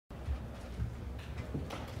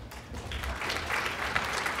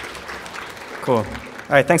Cool. All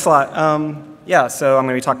right, thanks a lot. Yeah, so I'm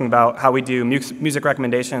going to be talking about how we do music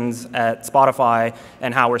recommendations at Spotify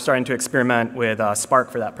and how we're starting to experiment with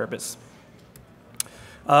Spark for that purpose.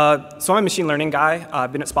 So I'm a machine learning guy.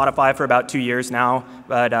 I've been at Spotify for about 2 years now,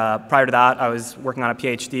 but prior to that, I was working on a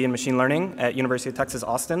PhD in machine learning at University of Texas,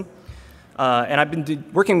 Austin. And I've been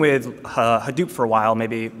working with Hadoop for a while,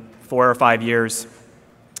 maybe 4 or 5 years.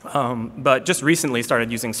 But just recently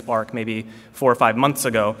started using Spark, maybe 4 or 5 months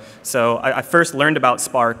ago. So I first learned about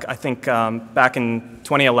Spark, I think, back in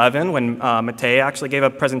 2011 when Matei actually gave a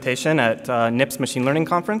presentation at NIPS Machine Learning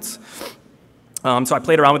Conference. So I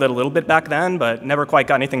played around with it a little bit back then, but never quite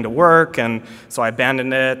got anything to work, and so I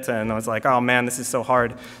abandoned it, and I was like, oh man, this is so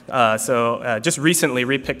hard. So just recently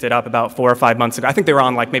repicked it up about 4 or 5 months ago. I think they were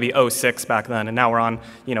on like maybe 0.6 back then, and now we're on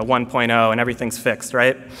 1.0, and everything's fixed,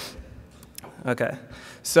 right? Okay.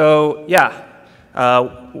 So yeah,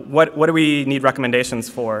 what do we need recommendations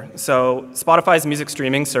for? So Spotify's music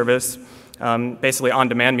streaming service, basically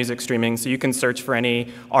on-demand music streaming, so you can search for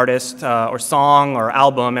any artist or song or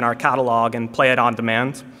album in our catalog and play it on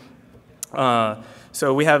demand.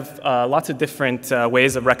 So we have lots of different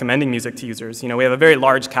ways of recommending music to users. We have a very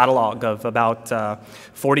large catalog of about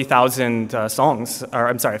 40,000 songs, or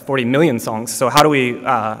I'm sorry, 40 million songs. So how do we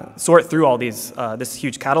sort through all this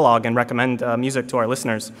huge catalog and recommend music to our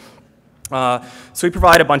listeners? So we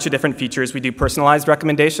provide a bunch of different features. We do personalized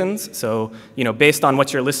recommendations. So based on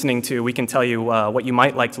what you're listening to, we can tell you what you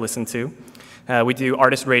might like to listen to. We do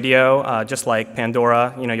artist radio, just like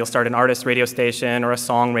Pandora. You'll start an artist radio station or a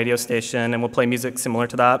song radio station, and we'll play music similar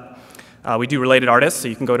to that. We do related artists, so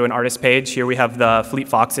you can go to an artist page. Here we have the Fleet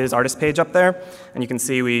Foxes artist page up there, and you can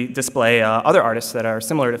see we display other artists that are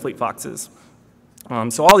similar to Fleet Foxes.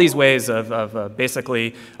 So all these ways of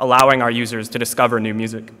basically allowing our users to discover new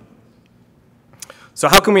music. So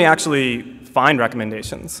how can we actually find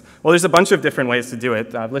recommendations? Well, there's a bunch of different ways to do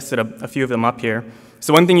it. I've listed a few of them up here.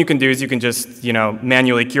 So one thing you can do is you can just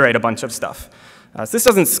manually curate a bunch of stuff. So this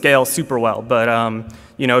doesn't scale super well, but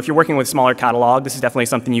if you're working with smaller catalog, this is definitely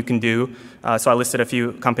something you can do. So I listed a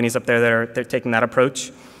few companies up there that are taking that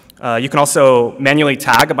approach. You can also manually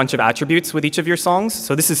tag a bunch of attributes with each of your songs.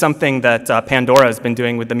 So this is something that Pandora has been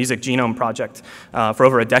doing with the Music Genome Project for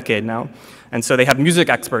over a decade now. And so they have music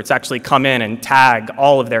experts actually come in and tag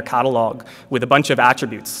all of their catalog with a bunch of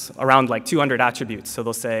attributes, around like 200 attributes. So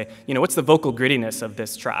they'll say, what's the vocal grittiness of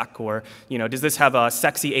this track? Or, does this have a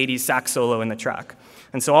sexy 80s sax solo in the track?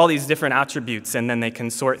 And so all these different attributes, and then they can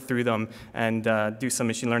sort through them and do some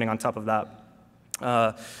machine learning on top of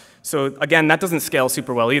that. So again, that doesn't scale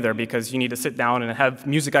super well either, because you need to sit down and have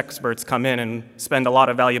music experts come in and spend a lot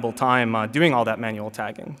of valuable time doing all that manual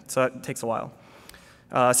tagging. So that takes a while.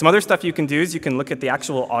 Some other stuff you can do is you can look at the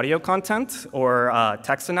actual audio content or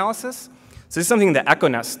text analysis. So this is something that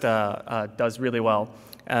Econest does really well,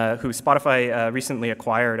 who Spotify recently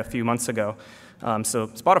acquired a few months ago. So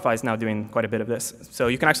Spotify is now doing quite a bit of this. So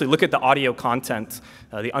you can actually look at the audio content,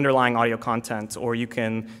 the underlying audio content, or you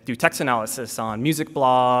can do text analysis on music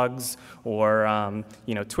blogs or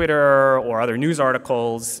Twitter or other news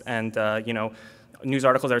articles, and news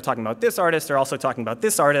articles that are talking about this artist are also talking about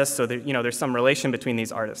this artist, so there's some relation between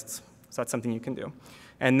these artists. So that's something you can do.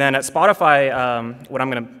 And then at Spotify, what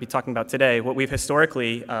I'm going to be talking about today, what we've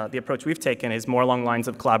historically, the approach we've taken is more along the lines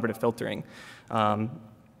of collaborative filtering.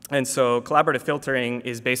 And so collaborative filtering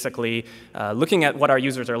is basically looking at what our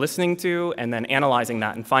users are listening to and then analyzing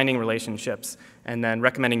that and finding relationships and then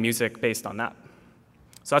recommending music based on that.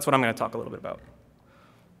 So that's what I'm going to talk a little bit about.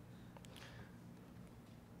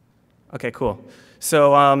 Okay, cool.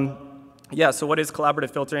 So so what is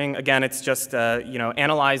collaborative filtering? Again, it's just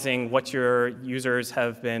analyzing what your users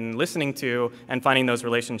have been listening to and finding those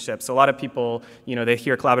relationships. So a lot of people, they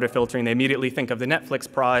hear collaborative filtering, they immediately think of the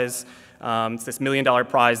Netflix prize. It's this $1 million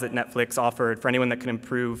prize that Netflix offered for anyone that can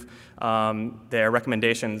improve their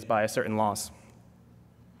recommendations by a certain loss.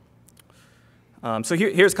 So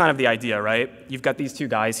here's kind of the idea, right? You've got these two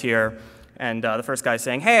guys here. And the first guy's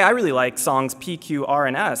saying, hey, I really like songs P, Q, R,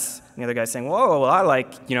 and S. And the other guy's saying, whoa, well, I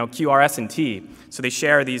like Q, R, S, and T. So they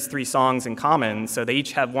share these 3 songs in common. So they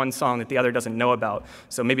each have one song that the other doesn't know about.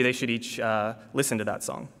 So maybe they should each listen to that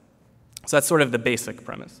song. So that's sort of the basic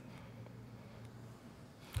premise.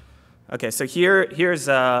 Okay, so here's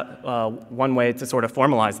one way to sort of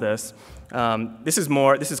formalize this. This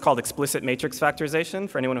is called explicit matrix factorization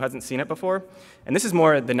for anyone who hasn't seen it before. And this is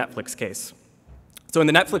more the Netflix case. So in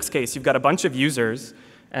the Netflix case, you've got a bunch of users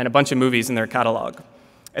and a bunch of movies in their catalog.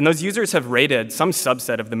 And those users have rated some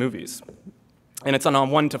subset of the movies. And it's on a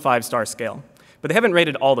 1 to 5 star scale. But they haven't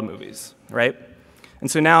rated all the movies, right? And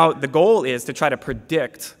so now the goal is to try to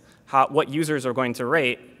predict what users are going to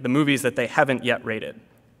rate the movies that they haven't yet rated,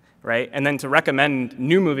 right? And then to recommend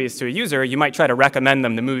new movies to a user, you might try to recommend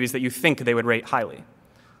them the movies that you think they would rate highly.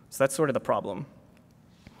 So that's sort of the problem.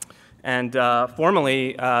 And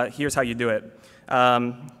formally, here's how you do it.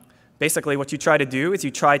 Basically, what you try to do is you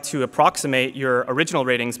try to approximate your original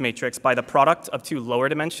ratings matrix by the product of two lower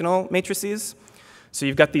dimensional matrices. So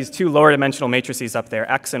you've got these two lower dimensional matrices up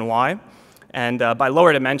there, X and Y. And by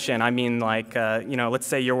lower dimension, I mean like, let's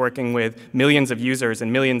say you're working with millions of users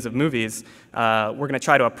and millions of movies. We're going to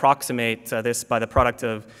try to approximate this by the product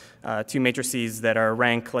of two matrices that are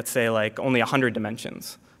rank, let's say, like only 100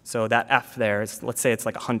 dimensions. So that F there is, let's say it's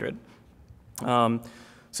like 100.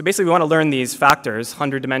 So basically, we want to learn these factors,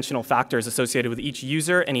 100-dimensional factors associated with each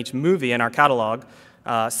user and each movie in our catalog,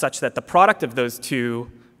 such that the product of those two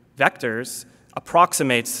vectors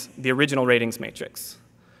approximates the original ratings matrix,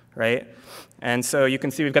 right? And so you can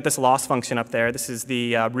see we've got this loss function up there. This is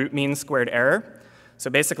the root mean squared error. So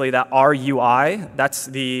basically, that RUI, that's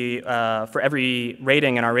the, for every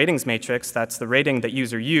rating in our ratings matrix, that's the rating that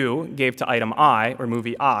user U gave to item I, or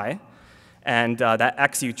movie I. And that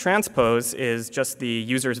XU transpose is just the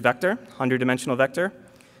user's vector, 100-dimensional vector.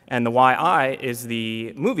 And the YI is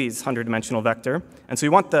the movie's 100-dimensional vector. And so we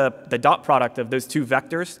want the dot product of those two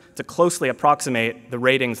vectors to closely approximate the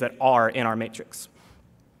ratings that are in our matrix.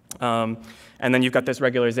 And then you've got this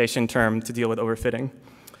regularization term to deal with overfitting.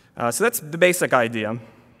 So that's the basic idea.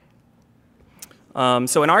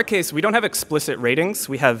 So in our case, we don't have explicit ratings.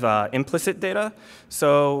 We have implicit data.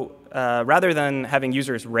 So rather than having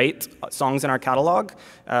users rate songs in our catalog,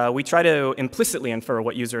 we try to implicitly infer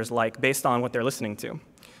what users like based on what they're listening to.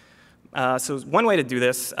 So one way to do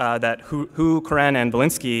this that Hu, Koren, and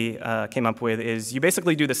Belinsky came up with is you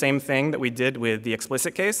basically do the same thing that we did with the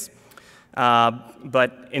explicit case.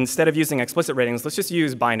 But instead of using explicit ratings, let's just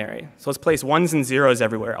use binary. So let's place ones and zeros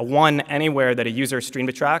everywhere. A 1 anywhere that a user streamed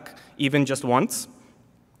a track, even just once,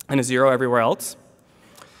 and a 0 everywhere else.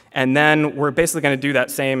 And then we're basically going to do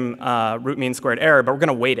that same root mean squared error, but we're going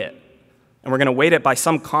to weight it. And we're going to weight it by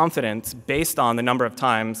some confidence based on the number of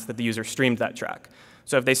times that the user streamed that track.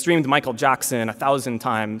 So if they streamed Michael Jackson 1,000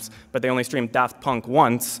 times, but they only streamed Daft Punk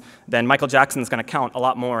once, then Michael Jackson's going to count a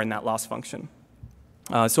lot more in that loss function.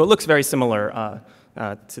 So it looks very similar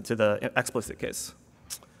to the explicit case.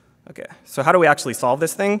 Okay, so how do we actually solve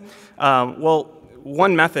this thing? Well,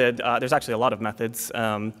 one method, there's actually a lot of methods,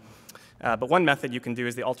 but one method you can do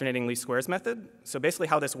is the alternating least squares method. So basically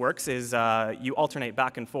how this works is you alternate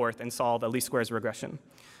back and forth and solve a least squares regression.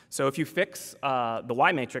 So if you fix the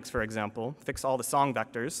Y matrix, for example, fix all the song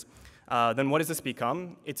vectors, then what does this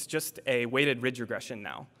become? It's just a weighted ridge regression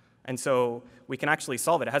now. And so we can actually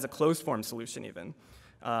solve it. It has a closed form solution even.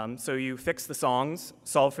 So you fix the songs,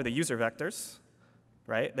 solve for the user vectors,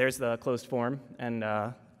 right? There's the closed form and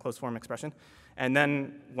closed form expression. And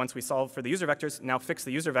then once we solve for the user vectors, now fix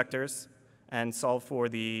the user vectors and solve for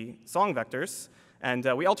the song vectors. And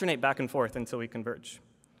we alternate back and forth until we converge.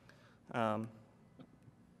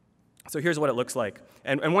 So here's what it looks like.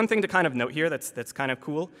 And one thing to kind of note here that's kind of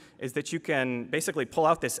cool is that you can basically pull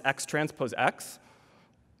out this X transpose X,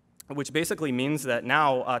 which basically means that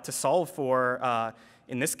now to solve for,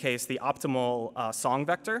 in this case, the optimal song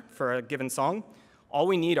vector for a given song, all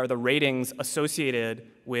we need are the ratings associated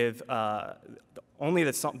with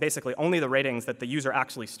basically only the ratings that the user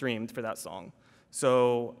actually streamed for that song.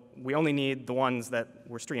 So we only need the ones that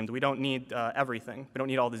were streamed. We don't need everything. We don't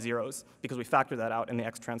need all the zeros because we factor that out in the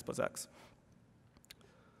X transpose X.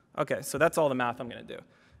 Okay, so that's all the math I'm going to do.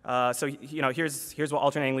 So here's what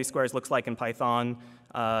alternating least squares looks like in Python.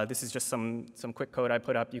 This is just some quick code I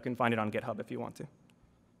put up. You can find it on GitHub if you want to.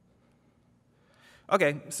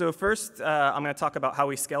 Okay, so first I'm going to talk about how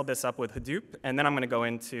we scaled this up with Hadoop, and then I'm going to go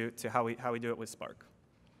into how we do it with Spark.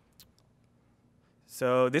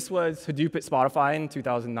 So this was Hadoop at Spotify in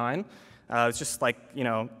 2009. It's just like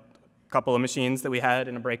a couple of machines that we had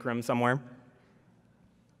in a break room somewhere.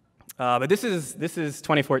 But this is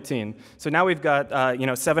 2014. So now we've got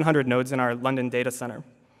 700 nodes in our London data center.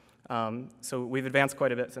 So we've advanced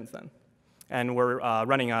quite a bit since then, and we're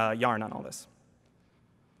running a Yarn on all this.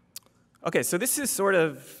 Okay, so this is sort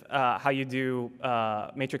of how you do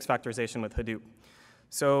matrix factorization with Hadoop.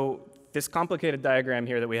 So this complicated diagram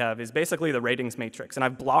here that we have is basically the ratings matrix, and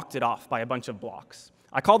I've blocked it off by a bunch of blocks.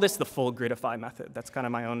 I call this the full gridify method. That's kind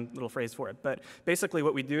of my own little phrase for it. But basically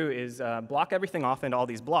what we do is block everything off into all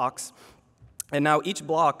these blocks, and now each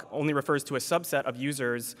block only refers to a subset of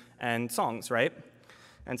users and songs, right?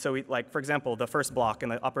 And so for example, the first block in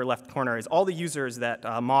the upper left corner is all the users that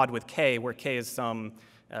mod with K, where K is some,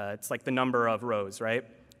 it's like the number of rows, right?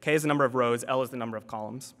 K is the number of rows, L is the number of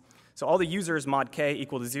columns. So all the users mod K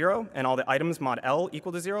equal to 0, and all the items mod L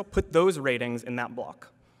equal to 0, put those ratings in that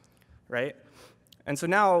block, right? And so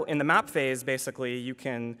now in the map phase, basically, you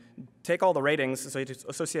can take all the ratings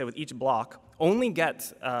associated with each block, only get,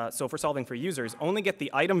 so if we're solving for users, only get the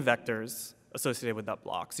item vectors associated with that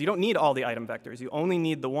block. So you don't need all the item vectors. You only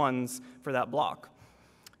need the ones for that block.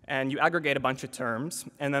 And you aggregate a bunch of terms,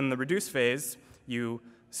 and then in the reduce phase, you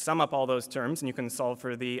sum up all those terms, and you can solve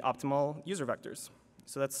for the optimal user vectors.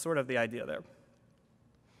 So that's sort of the idea there.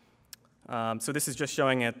 So this is just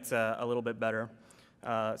showing it a little bit better.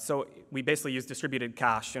 So we basically use distributed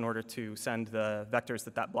cache in order to send the vectors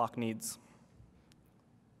that that block needs.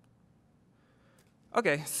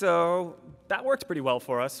 OK, so that worked pretty well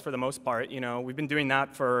for us for the most part. We've been doing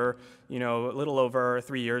that for a little over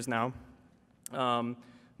 3 years now.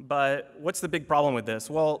 But what's the big problem with this?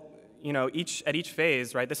 Well, at each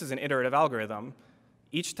phase, right, this is an iterative algorithm.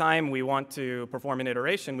 Each time we want to perform an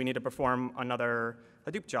iteration, we need to perform another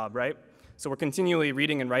Hadoop job, right? So we're continually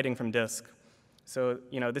reading and writing from disk. So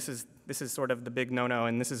this is sort of the big no-no,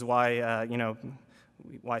 and this is why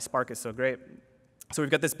why Spark is so great. So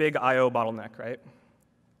we've got this big I/O bottleneck, right?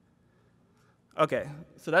 OK,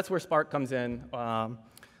 so that's where Spark comes in.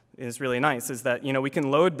 Is really nice. Is that we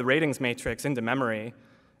can load the ratings matrix into memory,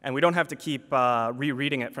 and we don't have to keep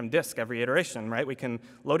rereading it from disk every iteration, right? We can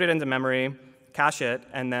load it into memory, cache it,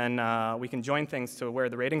 and then we can join things to where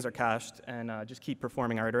the ratings are cached and just keep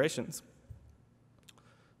performing our iterations.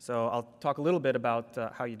 So I'll talk a little bit about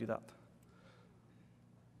how you do that.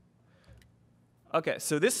 OK,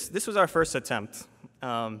 so this was our first attempt.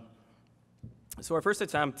 So our first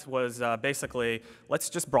attempt was basically, let's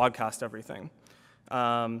just broadcast everything.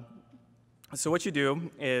 So what you do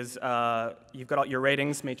is you've got all your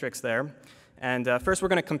ratings matrix there. And first, we're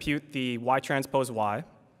going to compute the y transpose y,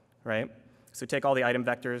 right? So take all the item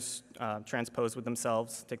vectors, transpose with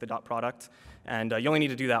themselves, take the dot product. And you only need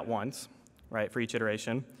to do that once, right, for each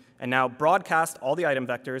iteration. And now broadcast all the item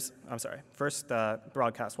vectors. I'm sorry, first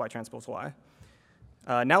broadcast y transpose y.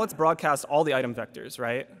 Now let's broadcast all the item vectors,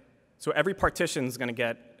 right? So every partition is going to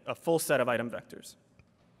get a full set of item vectors.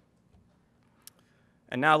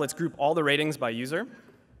 And now let's group all the ratings by user,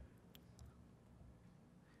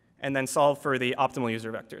 and then solve for the optimal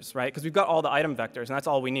user vectors, right? Because we've got all the item vectors, and that's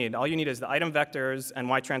all we need. All you need is the item vectors and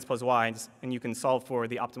y transpose y, and you can solve for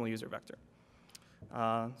the optimal user vector.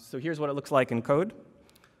 So here's what it looks like in code.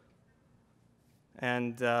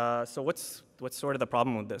 And so what's sort of the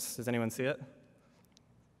problem with this? Does anyone see it?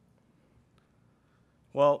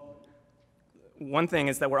 Well, one thing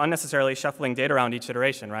is that we're unnecessarily shuffling data around each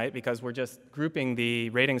iteration, right? Because we're just grouping the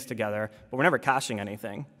ratings together, but we're never caching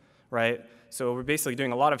anything, right? So we're basically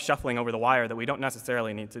doing a lot of shuffling over the wire that we don't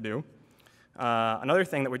necessarily need to do. Another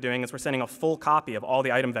thing that we're doing is we're sending a full copy of all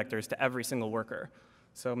the item vectors to every single worker.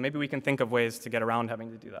 So maybe we can think of ways to get around having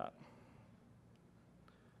to do that.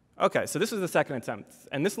 OK, so this is the second attempt.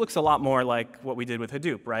 And this looks a lot more like what we did with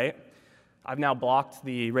Hadoop, right? I've now blocked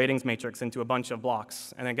the ratings matrix into a bunch of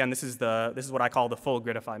blocks. And again, this is what I call the full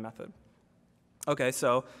gridify method. OK,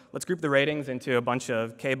 so let's group the ratings into a bunch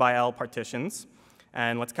of k by l partitions,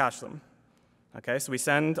 and let's cache them. OK, so we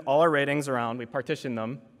send all our ratings around. We partition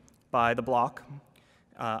them by the block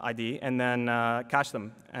ID, and then cache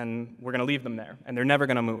them. And we're going to leave them there. And they're never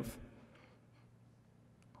going to move.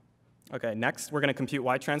 OK, next, we're going to compute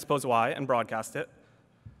y transpose y and broadcast it.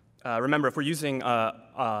 Remember, if we're using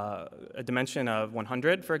a dimension of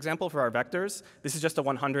 100, for example, for our vectors, this is just a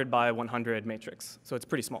 100 by 100 matrix. So it's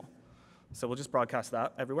pretty small. So we'll just broadcast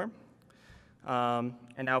that everywhere. And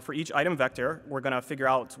now for each item vector, we're going to figure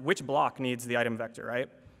out which block needs the item vector, right?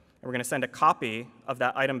 And we're going to send a copy of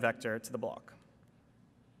that item vector to the block.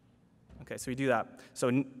 OK, so we do that.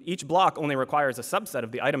 So each block only requires a subset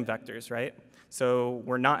of the item vectors, right? So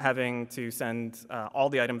we're not having to send all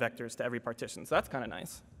the item vectors to every partition. So that's kind of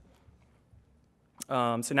nice.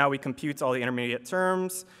 So now we compute all the intermediate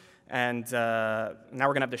terms, and now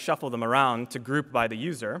we're going to have to shuffle them around to group by the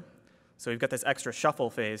user. So we've got this extra shuffle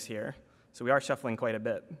phase here. So we are shuffling quite a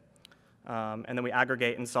bit. And then we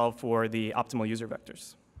aggregate and solve for the optimal user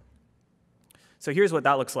vectors. So here's what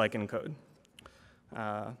that looks like in code.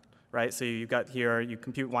 Right? So you've got here, you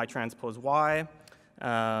compute y transpose y.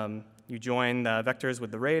 You join the vectors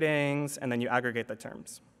with the ratings, and then you aggregate the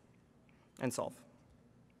terms and solve.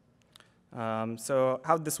 So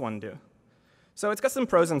how'd this one do? So it's got some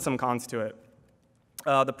pros and some cons to it.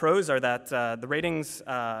 The pros are that the ratings,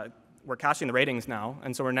 we're caching the ratings now,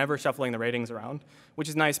 and so we're never shuffling the ratings around, which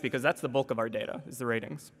is nice because that's the bulk of our data, is the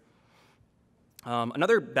ratings.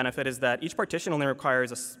 Another benefit is that each partition only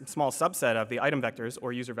requires a small subset of the item vectors,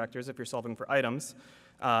 or user vectors if you're solving for items,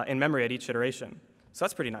 in memory at each iteration. So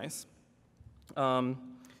that's pretty nice.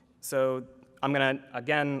 So I'm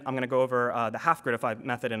going to go over the half-gridify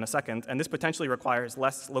method in a second, and this potentially requires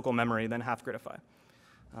less local memory than half-gridify.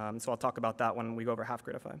 So I'll talk about that when we go over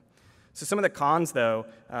half-gridify. So some of the cons, though,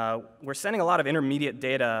 we're sending a lot of intermediate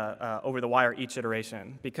data over the wire each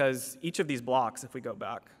iteration, because each of these blocks, if we go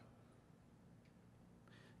back,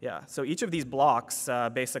 so each of these blocks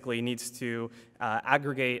basically needs to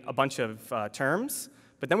aggregate a bunch of terms,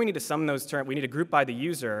 but then we need to sum those terms. We need to group by the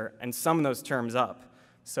user and sum those terms up.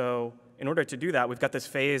 So in order to do that, we've got this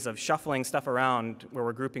phase of shuffling stuff around where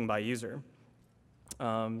we're grouping by user.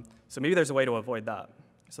 So maybe there's a way to avoid that.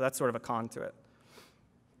 So that's sort of a con to it.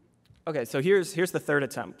 OK, so here's the third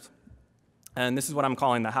attempt. And this is what I'm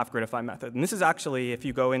calling the half-gridify method. And this is actually, if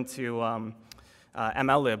you go into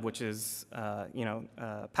MLlib, which is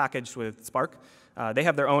packaged with Spark, they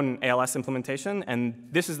have their own ALS implementation, and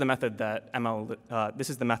this is the method that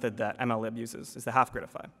MLlib uses, is the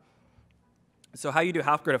half-gridify. So how you do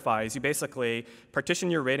half-gridify is you basically partition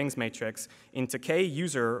your ratings matrix into k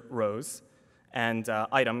user rows and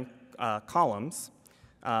item columns,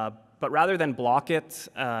 but rather than block it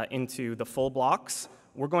into the full blocks,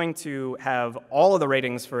 we're going to have all of the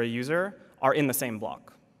ratings for a user are in the same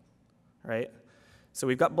block, right? So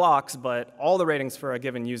we've got blocks, but all the ratings for a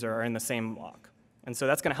given user are in the same block. And so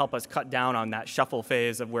that's going to help us cut down on that shuffle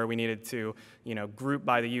phase of where we needed to group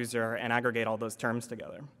by the user and aggregate all those terms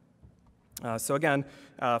together. So again,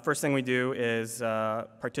 first thing we do is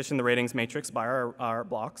partition the ratings matrix by our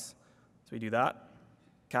blocks. So we do that,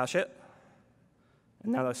 cache it,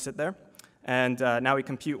 and now they'll sit there. And now we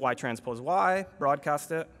compute y transpose y,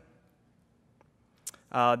 broadcast it.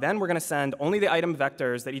 Then we're going to send only the item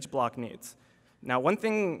vectors that each block needs. Now, one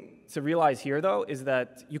thing to realize here, though, is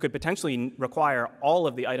that you could potentially require all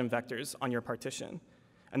of the item vectors on your partition.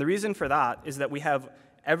 And the reason for that is that we have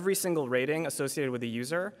every single rating associated with a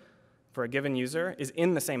user for a given user is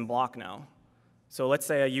in the same block now. So let's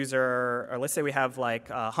say let's say we have like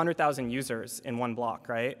 100,000 users in one block,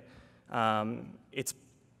 right? You have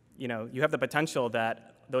the potential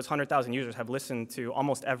that those 100,000 users have listened to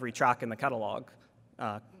almost every track in the catalog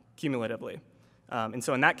cumulatively. And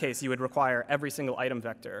so in that case, you would require every single item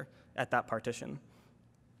vector at that partition.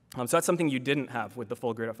 So that's something you didn't have with the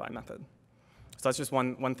full gridify method. So that's just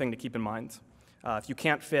one thing to keep in mind. If you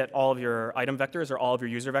can't fit all of your item vectors or all of your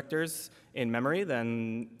user vectors in memory,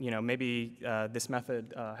 then maybe this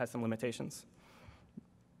method has some limitations.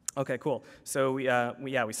 OK, cool. So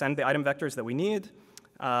we send the item vectors that we need.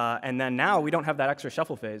 And then now we don't have that extra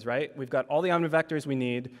shuffle phase, right? We've got all the item vectors we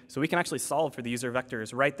need, so we can actually solve for the user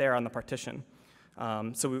vectors right there on the partition.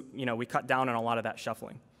 So we cut down on a lot of that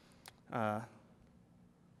shuffling.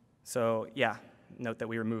 So yeah, note that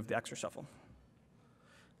we removed the extra shuffle.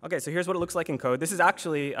 OK, so here's what it looks like in code. This is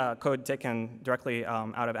actually code taken directly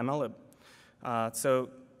out of MLlib. So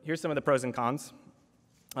here's some of the pros and cons.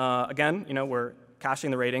 Again, we're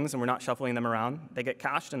caching the ratings, and we're not shuffling them around. They get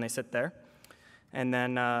cached, and they sit there. And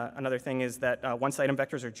then another thing is that once item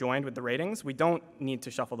vectors are joined with the ratings, we don't need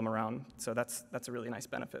to shuffle them around. So that's a really nice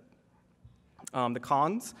benefit. The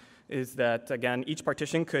cons is that, again, each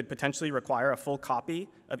partition could potentially require a full copy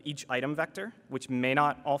of each item vector, which may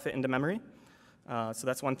not all fit into memory. So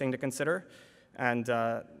that's one thing to consider. And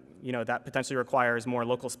that potentially requires more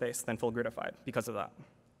local space than full gridified because of that.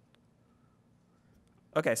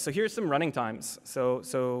 OK, so here's some running times.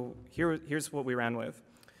 So here's what we ran with.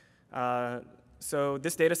 So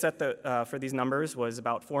this data set for these numbers was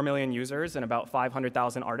about 4 million users and about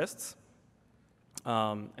 500,000 artists.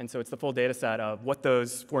 And so it's the full data set of what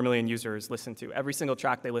those 4 million users listened to. Every single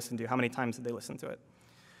track they listened to, how many times did they listen to it?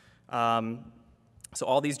 So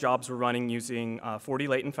all these jobs were running using 40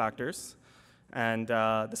 latent factors. And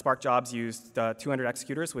the Spark jobs used 200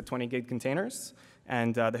 executors with 20 gig containers.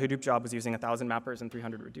 And the Hadoop job was using 1,000 mappers and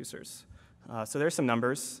 300 reducers. So there's some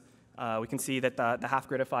numbers. We can see that the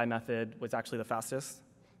half-gridify method was actually the fastest.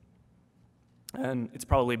 And it's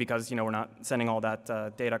probably because we're not sending all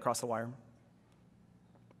that data across the wire.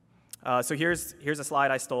 So here's a slide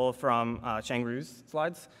I stole from Cheng Ru's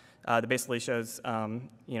slides. That basically shows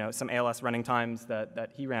some ALS running times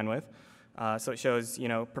that he ran with. So it shows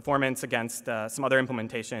performance against some other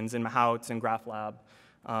implementations in Mahout and GraphLab.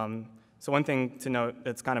 So one thing to note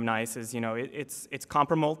that's kind of nice is it's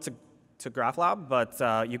comparable to GraphLab, but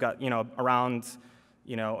you got around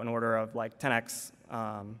an order of like 10x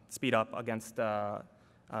speed up against Hadoop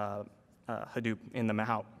in the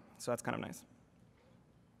Mahout. So that's kind of nice.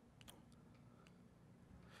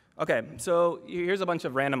 Okay, so here's a bunch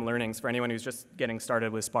of random learnings for anyone who's just getting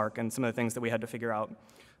started with Spark and some of the things that we had to figure out.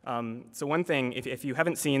 So one thing, if you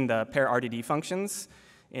haven't seen the pair RDD functions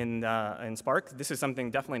in Spark, this is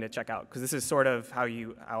something definitely to check out, because this is sort of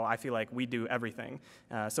how I feel like we do everything.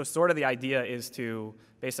 So sort of the idea is to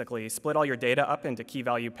basically split all your data up into key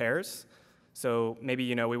value pairs. So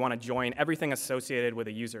maybe we want to join everything associated with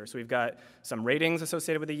a user. So we've got some ratings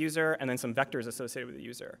associated with the user and then some vectors associated with the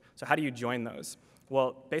user. So how do you join those?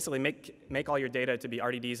 Well, basically make all your data to be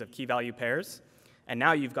RDDs of key value pairs. And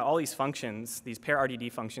now you've got all these functions, these pair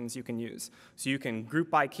RDD functions you can use. So you can group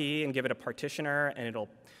by key and give it a partitioner, and it'll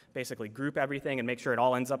basically group everything and make sure it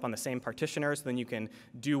all ends up on the same partitioner, so then you can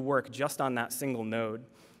do work just on that single node.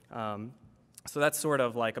 So that's sort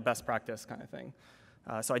of like a best practice kind of thing.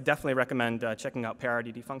 So I definitely recommend checking out pair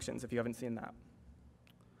RDD functions if you haven't seen that.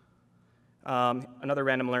 Another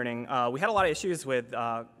random learning, we had a lot of issues with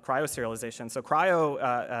cryo serialization. So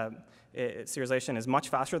cryo serialization is much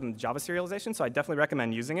faster than Java serialization, so I definitely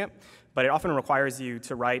recommend using it. But it often requires you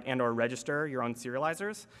to write and or register your own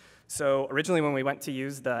serializers. So originally when we went to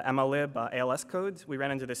use the MLlib ALS codes, we ran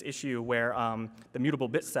into this issue where the mutable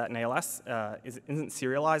bit set in ALS isn't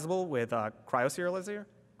serializable with cryo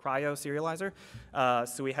serializer.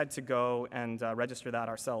 So we had to go and register that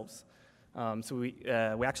ourselves. So we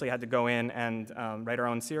actually had to go in and write our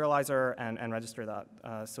own serializer and register that.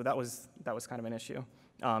 So that was kind of an issue.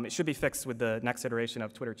 It should be fixed with the next iteration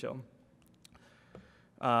of Twitter Chill.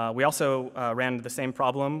 We also ran into the same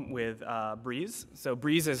problem with Breeze. So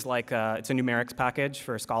Breeze is like it's a numerics package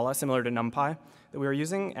for Scala, similar to NumPy that we were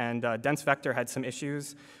using. And Dense Vector had some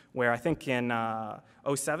issues where I think in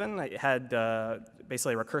 07 it had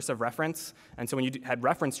basically a recursive reference. And so when you had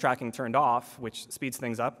reference tracking turned off, which speeds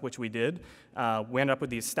things up, which we did, we ended up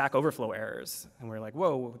with these Stack Overflow errors. And we were like,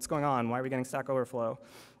 whoa, what's going on? Why are we getting Stack Overflow?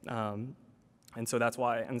 And so that's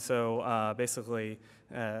why. And so basically,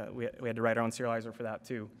 we had to write our own serializer for that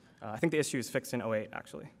too. I think the issue is fixed in 08,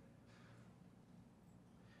 actually.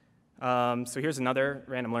 So here's another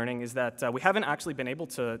random learning, is that we haven't actually been able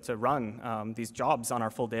to run these jobs on our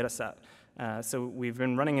full data set. So we've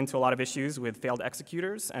been running into a lot of issues with failed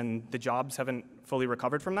executors, and the jobs haven't fully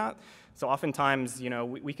recovered from that. So oftentimes,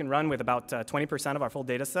 we can run with about 20% of our full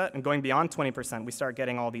data set, and going beyond 20%, we start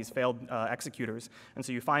getting all these failed executors. And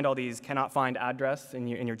so you find all these cannot find address in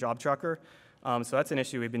your job tracker. So that's an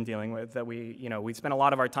issue we've been dealing with, that we spent a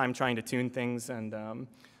lot of our time trying to tune things, and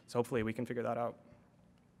so hopefully we can figure that out.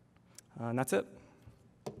 And that's it.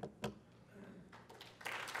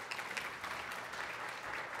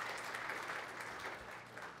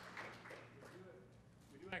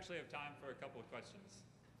 We do actually have time for a couple of questions.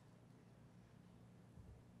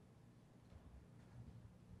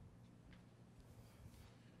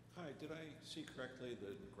 Hi, did I see correctly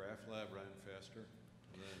that GraphLab ran faster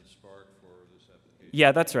than Spark for this application?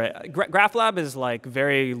 Yeah, that's right. GraphLab is like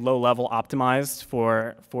very low level optimized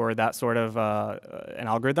for that sort of an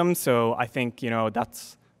algorithm. So I think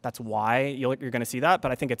that's why you're going to see that.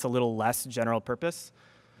 But I think it's a little less general purpose.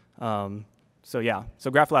 So yeah,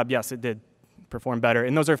 so GraphLab, yes, it did perform better.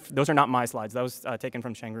 And those are not my slides. That was taken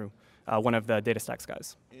from Shangru, one of the DataStax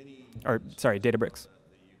guys. Sorry, Databricks. That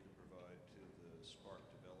you could provide to the Spark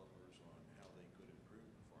developers on how they could improve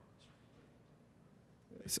performance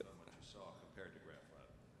based on what you saw compared to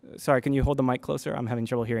GraphLab? Sorry, can you hold the mic closer? I'm having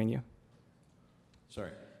trouble hearing you.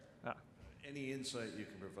 Sorry. Any insight you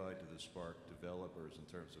can provide to the Spark developers in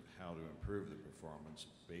terms of how to improve the performance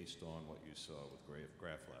based on what you saw with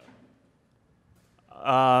GraphLab?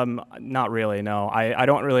 Not really, no. I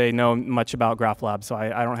don't really know much about GraphLab, so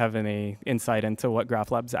I don't have any insight into what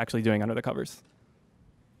GraphLab's actually doing under the covers.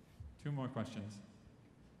 2 more questions.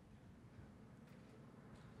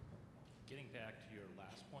 Getting back to your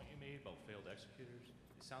last point you made about failed executors,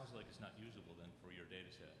 it sounds like it's not usable then for your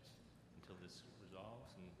data sets until this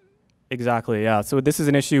resolves. Exactly, yeah. So this is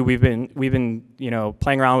an issue we've been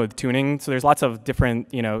playing around with tuning. So there's lots of different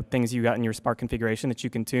things you got in your Spark configuration that you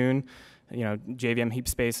can tune. JVM heap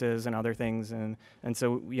spaces and other things, and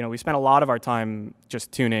so we spent a lot of our time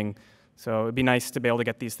just tuning. So it'd be nice to be able to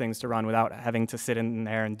get these things to run without having to sit in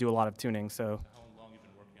there and do a lot of tuning. So how long have you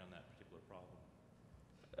been working on that particular problem?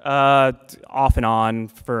 Off and on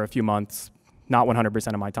for a few months, not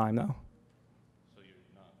 100% of my time though. So you're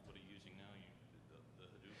not, what are you using now? The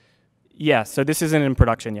Hadoop? Yeah, so this isn't in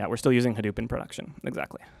production yet. We're still using Hadoop in production,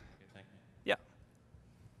 exactly. Okay, thank you. Yeah.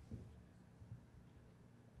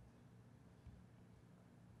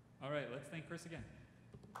 All right, let's thank Chris again.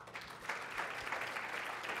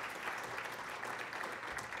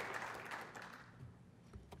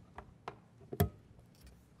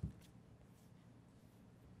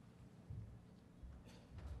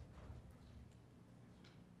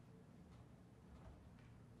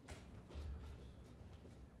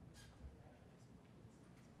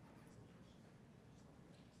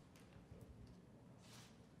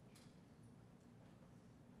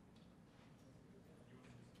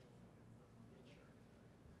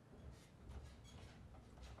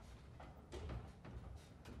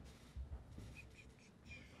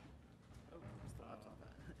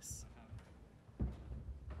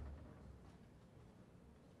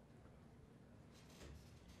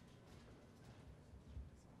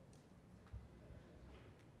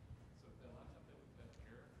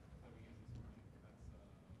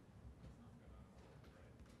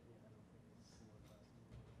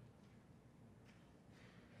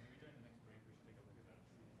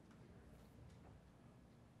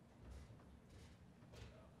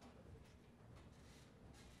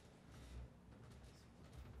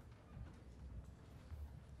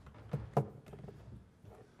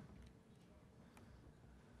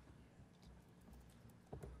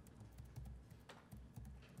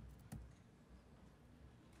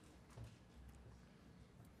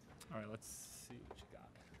 All right, let's see what you got.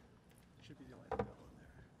 Should be the light bill in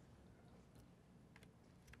there.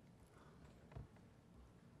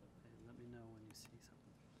 Okay, let me know when you see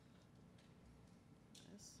something.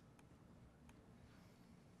 This.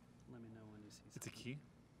 Let me know when you see something. It's a key?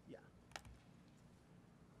 Yeah.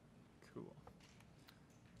 Cool.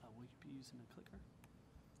 Will you be using a clicker?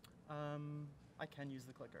 I can use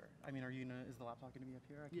the clicker. I mean, is the laptop going to be up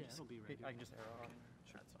here? I can Yeah, it'll be right here. I can just arrow on.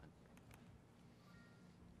 Sure. That's fine.